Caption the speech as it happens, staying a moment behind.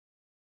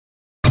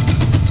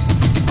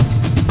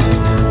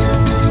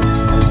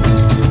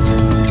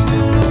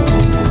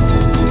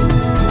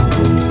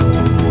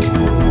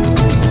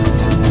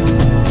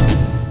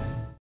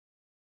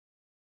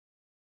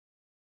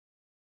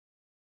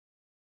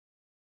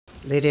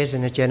Ladies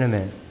and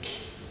gentlemen,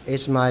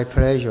 it's my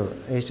pleasure.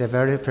 It's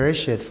very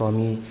precious for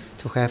me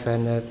to have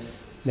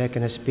make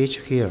a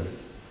speech here.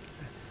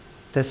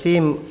 The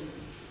theme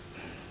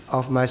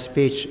of my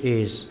speech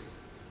is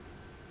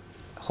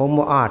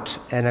Homo art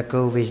and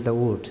go with the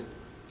wood.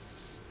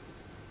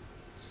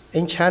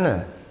 In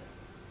China,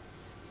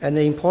 an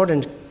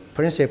important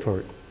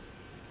principle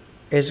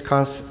is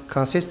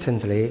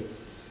consistently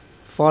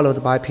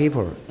followed by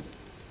people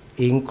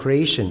in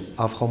creation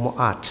of Homo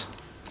art.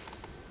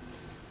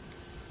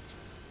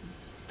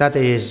 That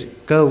is,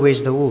 go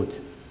with the wood.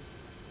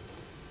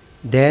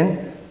 Then,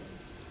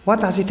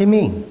 what does it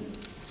mean?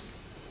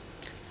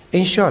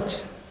 In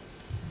short,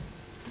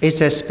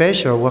 it's a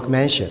special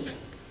workmanship,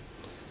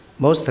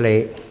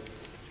 mostly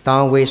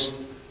done with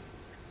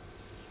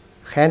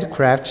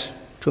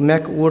handcraft to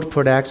make wood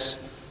products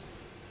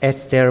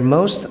at their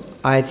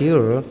most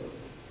ideal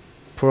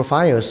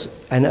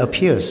profiles and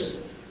appeals,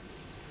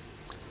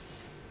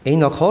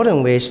 in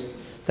accordance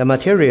with the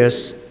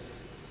material's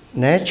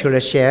natural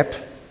shape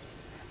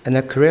and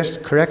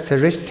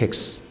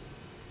characteristics.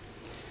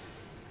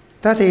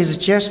 That is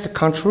just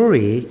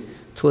contrary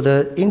to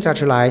the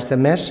industrialized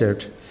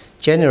method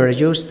generally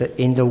used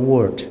in the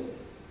world,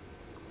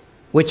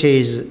 which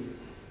is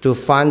to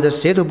find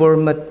suitable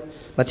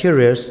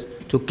materials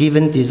to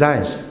given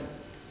designs.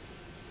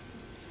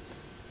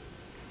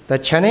 The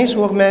Chinese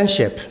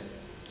workmanship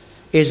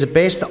is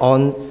based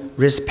on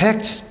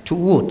respect to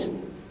wood,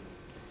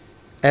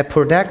 a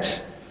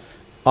product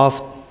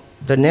of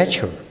the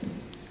nature,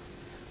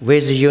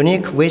 with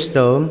unique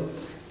wisdom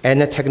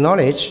and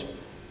technology.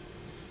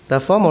 The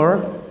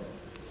former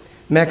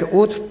make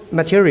wood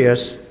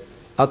materials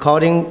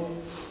according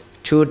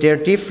to their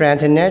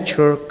different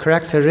natural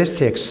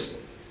characteristics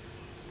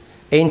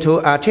into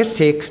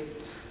artistic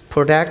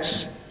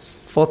products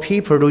for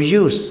people to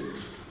use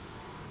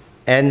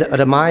and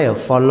admire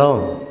for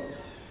long.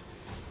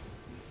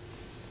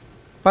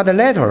 But the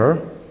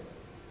latter,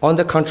 on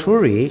the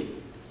contrary,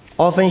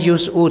 often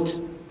use wood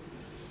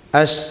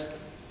as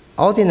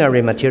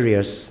ordinary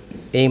materials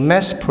in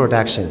mass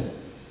production.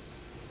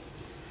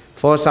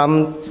 For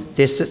some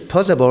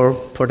disposable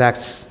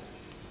products,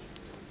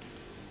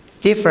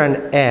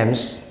 different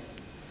aims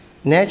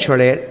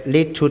naturally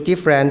lead to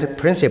different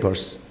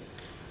principles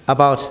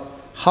about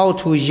how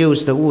to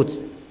use the wood.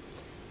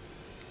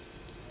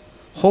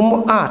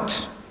 Homo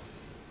art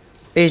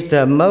is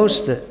the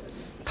most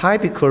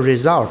typical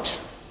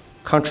result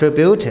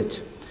contributed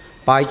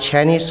by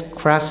Chinese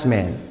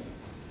craftsmen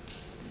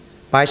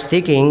by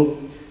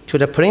sticking to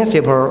the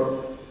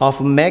principle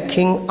of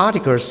making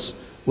articles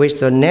with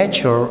the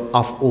nature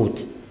of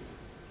wood.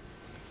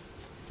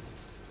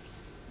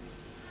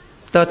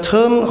 The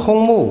term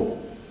Homo,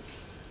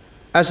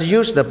 as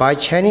used by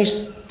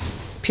Chinese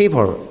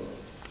people,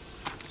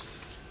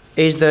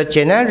 is the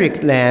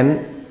generic name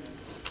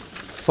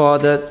for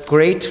the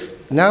great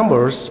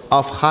numbers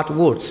of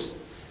hardwoods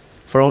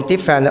from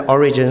different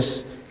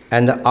origins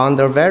and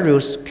under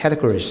various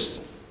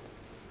categories,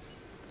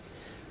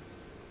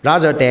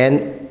 rather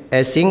than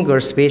a single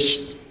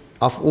species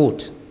of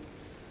wood,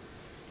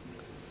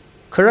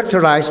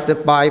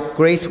 characterized by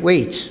great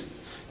weight,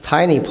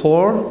 tiny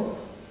pore,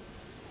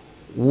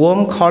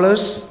 warm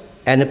colors,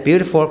 and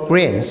beautiful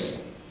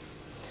grains.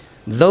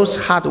 Those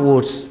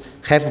hardwoods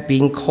have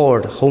been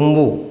called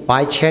Homo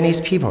by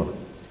Chinese people.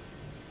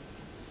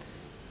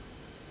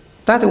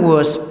 That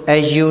was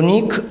a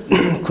unique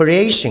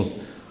creation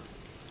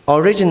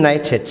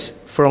originated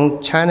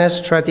from China's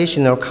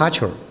traditional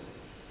culture.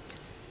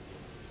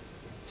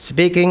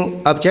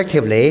 Speaking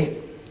objectively,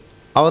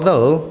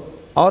 although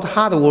all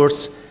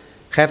hardwoods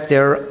have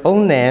their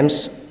own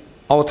names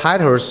or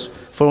titles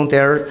from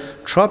their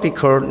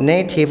tropical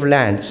native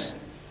lands,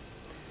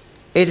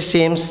 it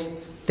seems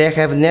they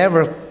have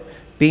never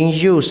been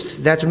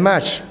used that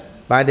much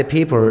by the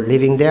people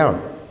living there.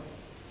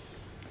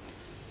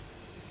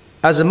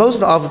 As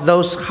most of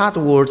those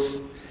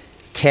hardwoods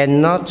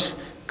cannot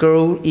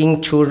grow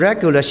into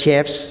regular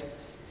shapes,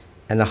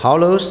 and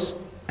hollows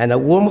and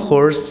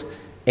wormholes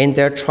in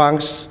their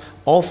trunks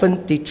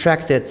often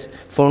detracted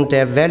from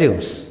their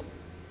values.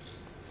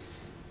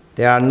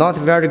 They are not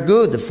very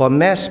good for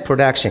mass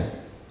production.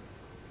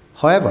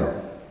 However,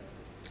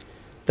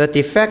 the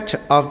defect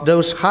of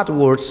those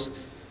hardwoods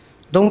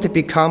don't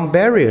become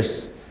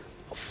barriers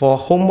for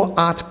Homo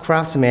art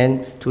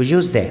craftsmen to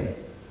use them.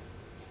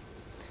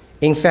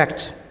 In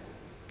fact,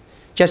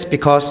 just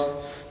because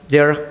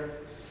their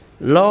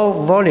low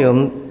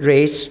volume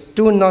rates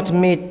do not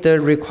meet the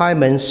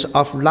requirements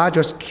of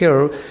larger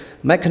scale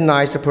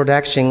mechanized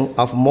production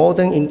of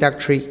modern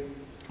industry,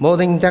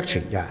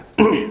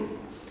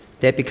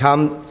 they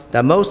become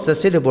the most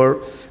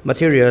suitable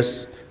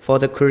materials for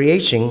the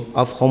creation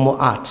of Homo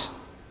art.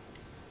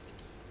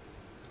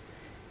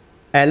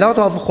 A lot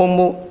of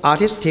Homo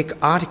artistic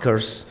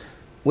articles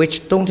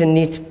which don't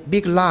need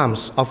big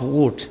lumps of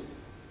wood,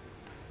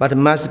 but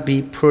must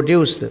be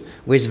produced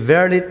with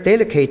very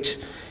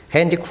delicate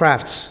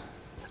handicrafts,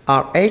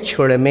 are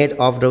actually made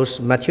of those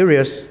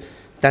materials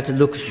that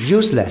look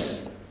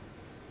useless.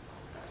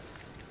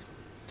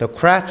 the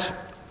craft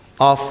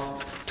of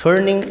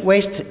turning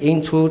waste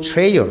into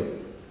treasure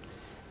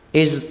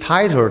is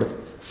titled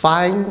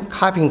Fine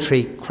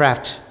Carpentry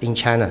Craft in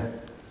China,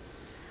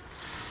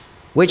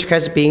 which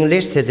has been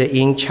listed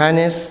in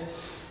China's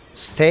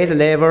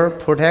state-level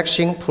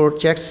protection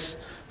projects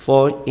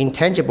for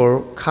intangible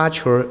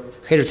cultural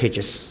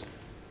heritages.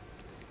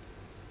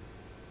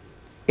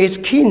 Its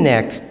key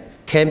neck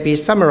can be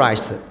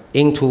summarized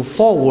into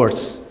 4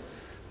 words: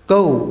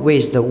 go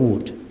with the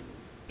wood.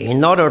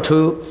 In order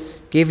to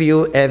give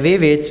you a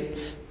vivid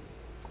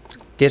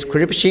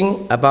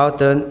description about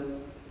the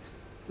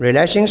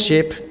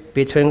relationship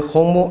between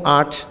Homo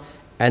art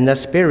and the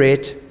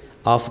spirit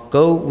of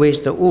go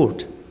with the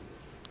wood,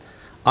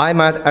 I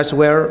might as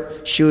well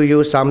show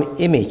you some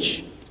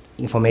image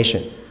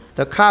information.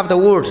 The carved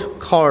wood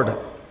called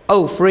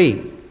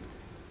O3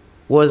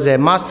 was a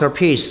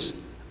masterpiece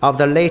of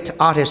the late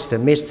artist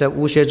Mr.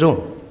 Wu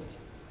Xuezhong.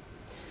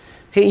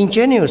 He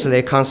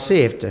ingeniously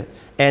conceived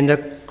and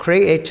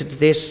created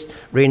this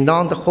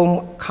renowned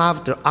home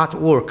carved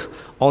artwork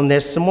on a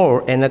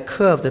small and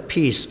curved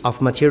piece of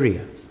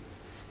material,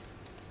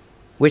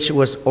 which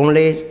was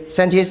only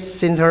 70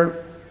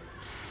 centimeter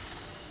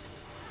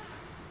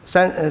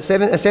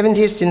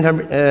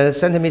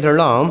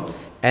long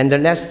and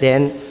less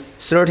than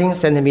 13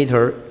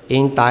 centimeter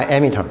in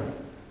diameter,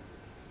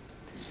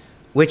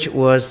 which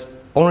was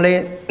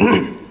only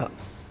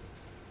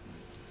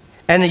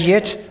and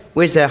yet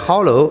with a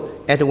hollow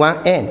at one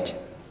end.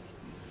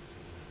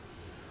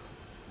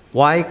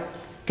 While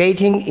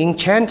getting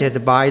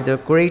enchanted by the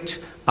great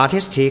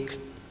artistic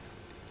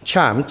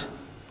charm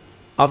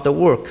of the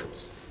work,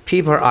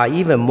 people are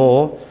even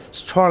more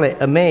strongly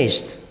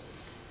amazed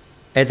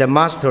at the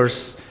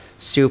master's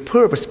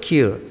superb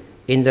skill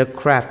in the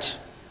craft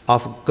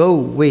of go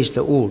with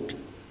the wood.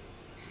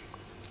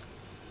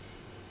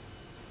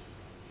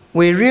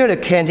 We really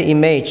can't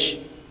imagine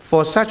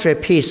for such a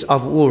piece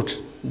of wood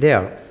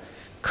there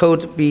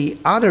could be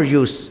other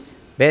use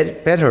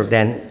better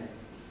than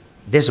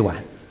this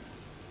one.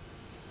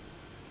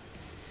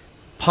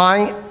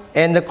 Pine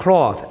and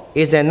cloth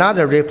is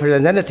another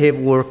representative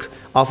work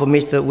of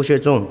Mr. Wu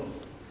Xuezhong.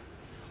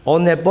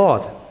 On a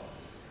board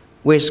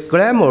with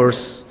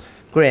glamorous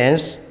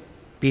grains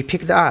be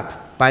picked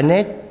up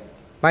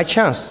by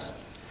chance,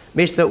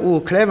 Mr.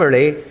 Wu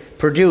cleverly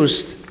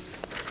produced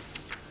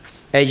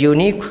a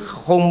unique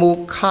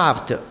Homo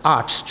carved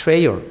art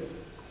treasure.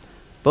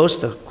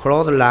 Both the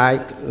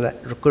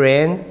cloth-like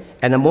grain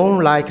and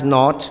moon-like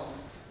knot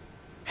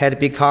had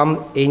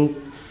become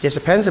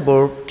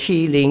indispensable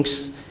key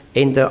links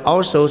in the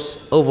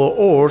author's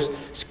overall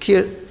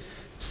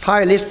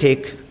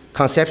stylistic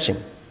conception.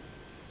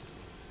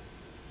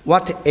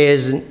 What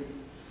is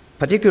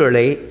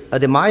particularly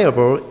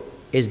admirable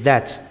is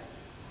that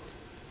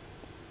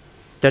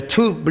the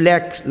 2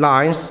 black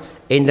lines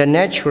in the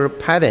natural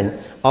pattern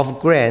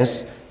of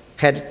grains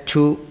had,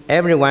 to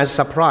everyone's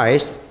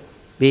surprise,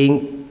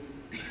 been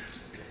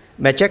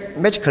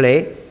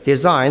magically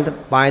designed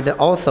by the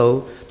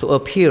author to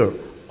appear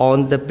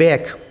on the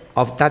back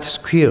of that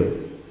square.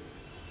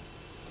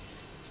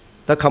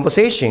 The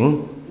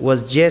composition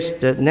was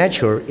just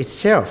nature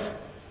itself.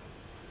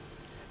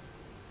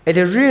 It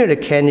really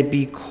can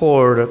be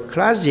called a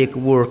classic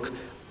work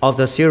of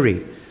the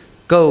series,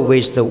 Go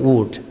with the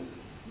Wood,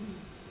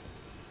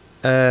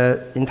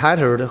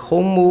 entitled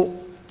Homo,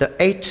 the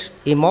 8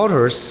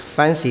 Immortals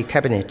Fancy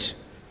Cabinet,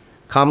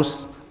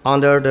 comes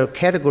under the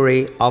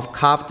category of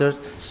carved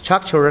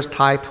structural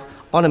type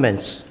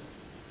ornaments.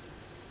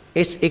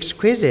 Its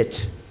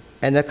exquisite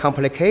and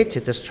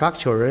complicated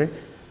structure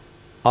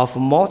of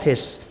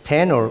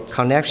mortise-tenon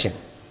connection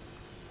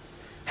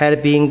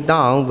had been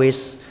done with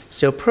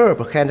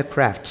superb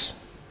handcraft.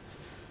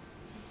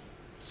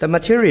 The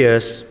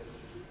materials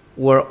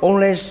were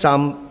only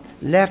some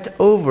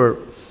leftover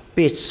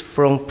bits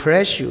from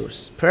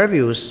previous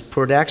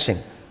production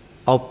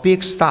of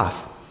big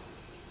stuff.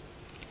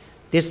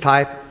 This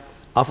type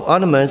of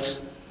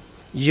ornaments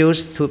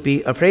used to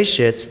be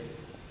appreciated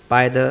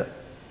by the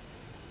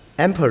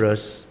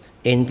emperors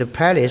in the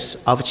palace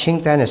of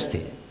Qing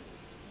dynasty.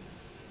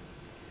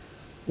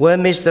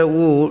 When Mr.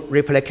 Wu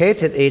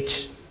replicated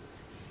it,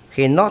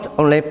 he not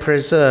only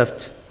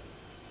preserved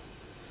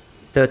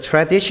the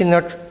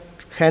traditional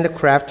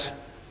handcraft,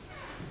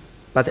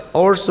 but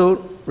also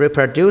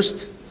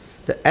reproduced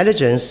the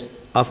elegance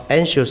of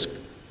ancient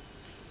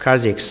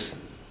classics.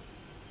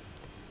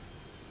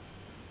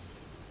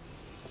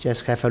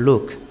 Just have a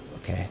look,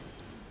 okay?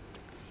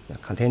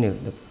 Continue.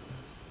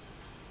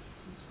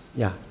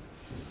 Yeah,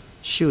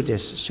 show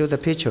the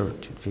picture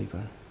to people.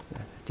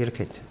 Yeah,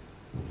 delicate.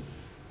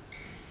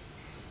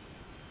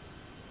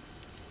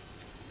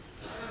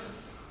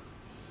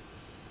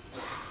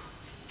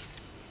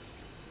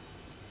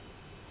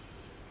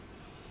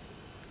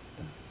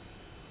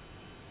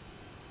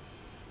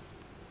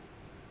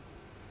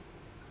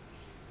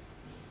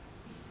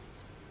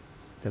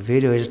 The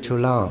video is too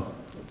long,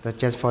 but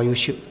just for you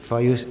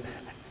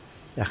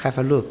have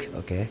a look,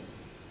 okay?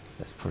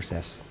 That's the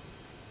process.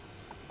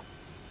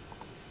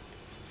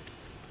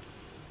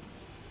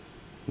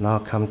 Now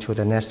come to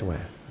the next one.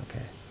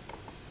 Okay.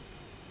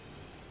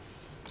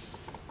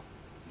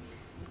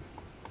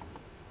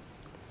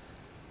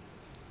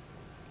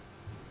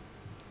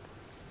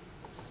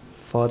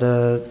 For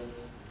the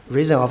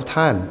reason of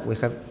time, we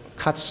have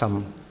cut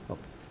some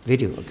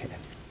video. Okay.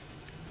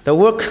 The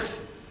work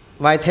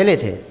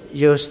Vitality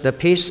used the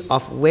piece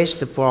of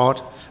waste board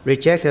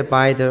rejected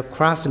by the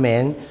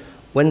craftsmen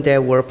when they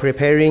were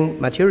preparing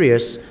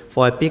materials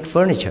for a big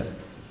furniture.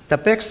 The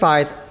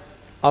backside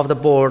of the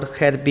board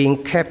had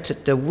been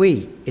kept the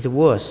way it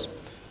was,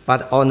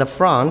 but on the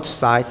front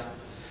side,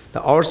 they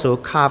also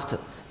carved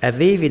a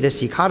vivid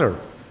sea color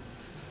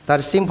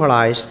that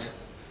symbolized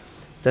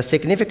the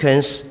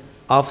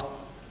significance of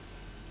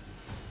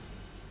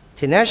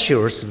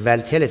tenacious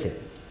vitality.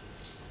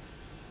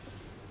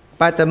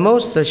 But the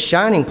most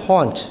shining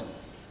point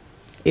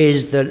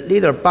is the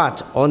little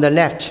bud on the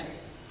left,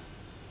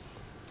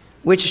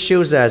 which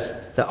shows us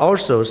the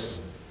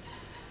author's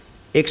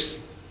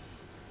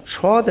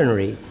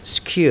extraordinary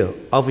skill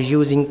of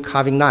using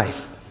carving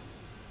knife,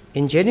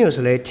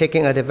 ingeniously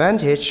taking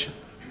advantage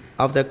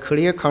of the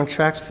clear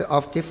contrast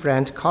of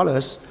different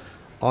colors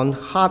on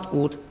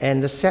hardwood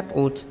and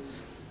sapwood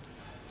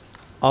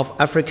of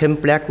African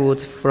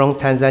blackwood from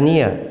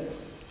Tanzania.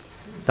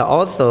 The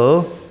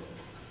author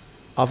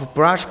of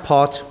brush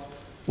pot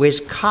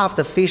with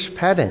carved fish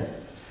pattern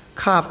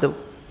carved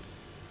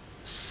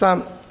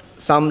some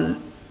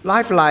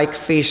lifelike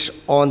fish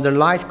on the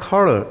light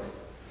color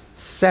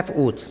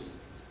sapwood,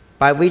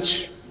 by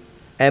which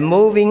a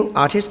moving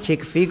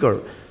artistic figure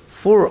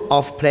full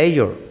of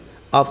pleasure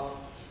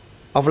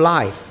of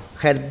life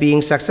had been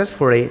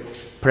successfully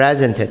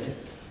presented.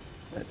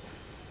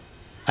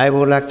 I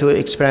would like to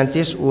explain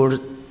this word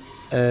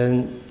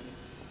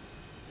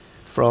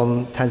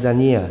from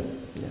Tanzania.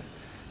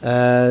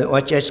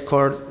 I just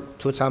called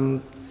to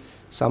some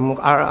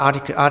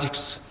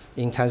artists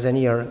in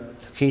Tanzania.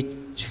 He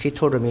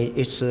told me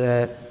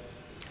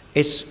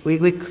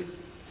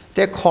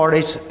they call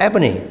it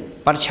ebony,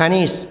 but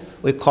Chinese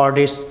we call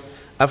this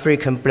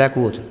African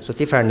blackwood, so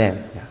different name.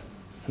 Yeah.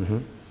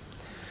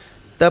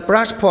 The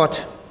brush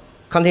pot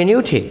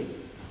continuity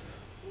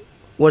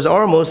was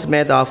almost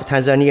made of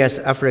Tanzania's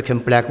African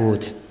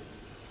blackwood.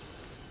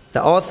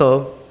 The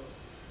author,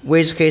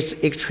 with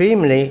his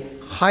extremely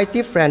high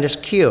different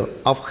skill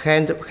of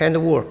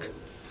handwork,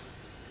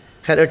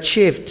 had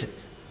achieved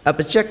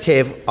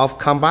objective of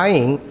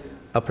combining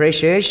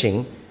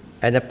appreciation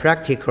and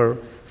practical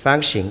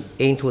function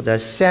into the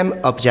same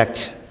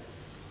object.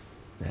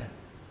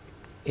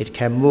 It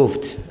can move,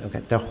 okay,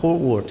 the whole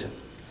world.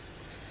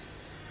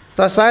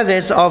 The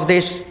sizes of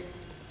these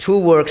two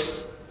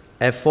works,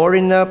 a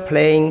foreigner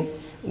playing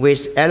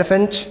with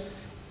elephant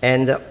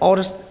and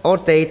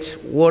outdated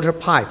water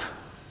pipe,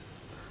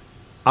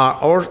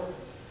 are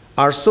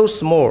so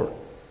small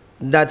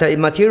that the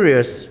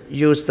materials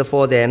used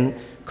for them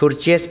could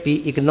just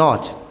be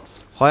ignored.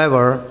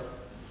 However,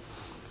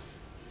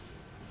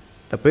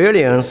 the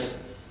brilliance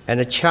and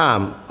the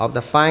charm of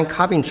the fine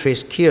carpentry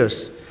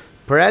skills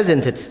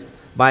presented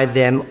by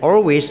them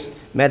always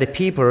made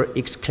people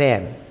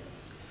exclaim.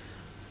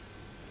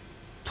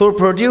 To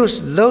produce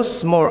those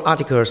small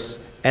articles,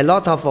 a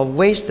lot of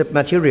waste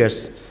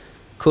materials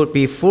could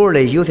be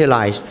fully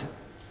utilized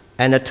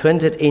and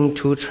turned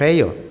into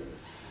treasure.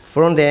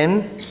 From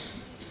them,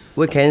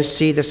 we can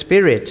see the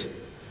spirit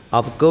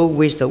of go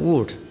with the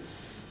wood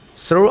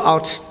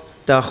throughout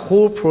the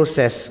whole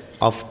process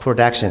of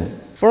production.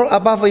 From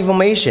above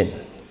information,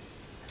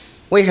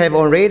 we have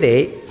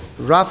already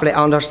roughly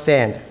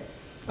understood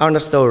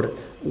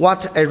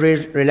what a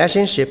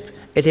relationship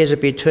it is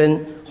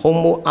between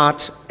Homo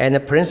art and the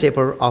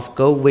principle of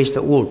go with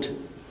the wood.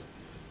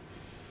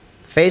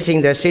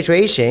 Facing the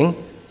situation,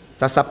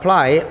 the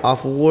supply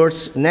of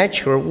world's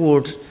natural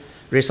wood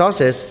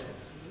resources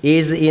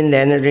is in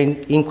an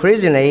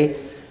increasingly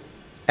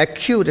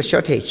acute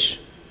shortage,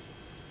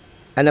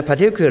 and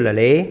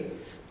particularly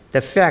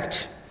the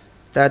fact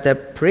that the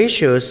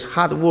precious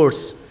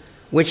hardwoods,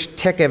 which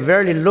take a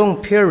very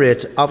long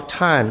period of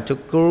time to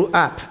grow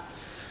up,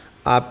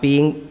 are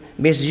being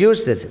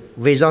misused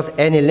without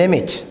any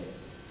limit.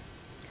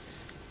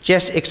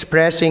 Just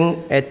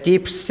expressing a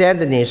deep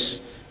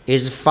sadness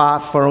is far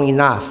from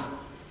enough.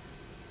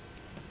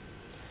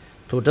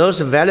 To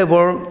those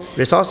valuable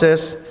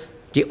resources,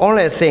 the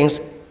only things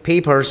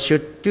people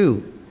should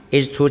do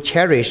is to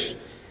cherish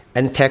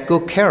and take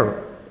good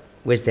care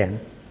of them.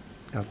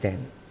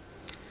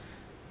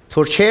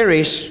 To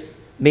cherish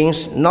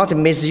means not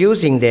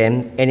misusing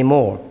them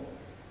anymore,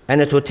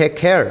 and to take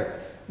care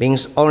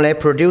means only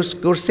produce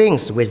good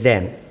things with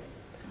them.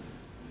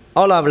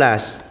 All of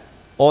us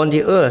on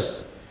the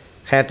earth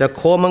have the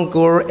common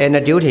goal and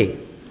a duty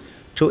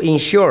to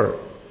ensure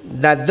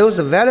that those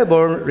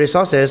valuable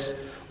resources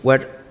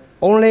will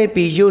only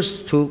be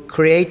used to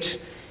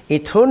create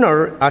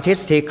eternal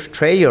artistic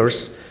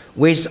treasures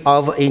with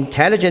our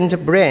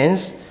intelligent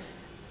brains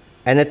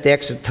and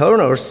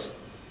dexterous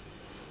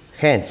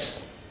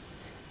hands.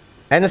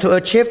 And to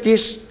achieve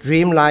this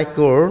dreamlike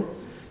goal,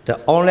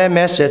 the only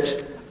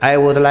method I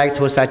would like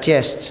to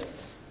suggest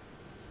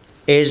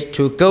is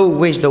to go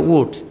with the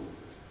wood,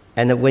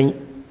 and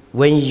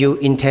when you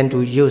intend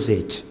to use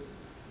it.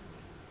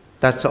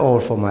 That's all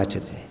for my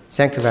today.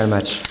 Thank you very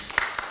much.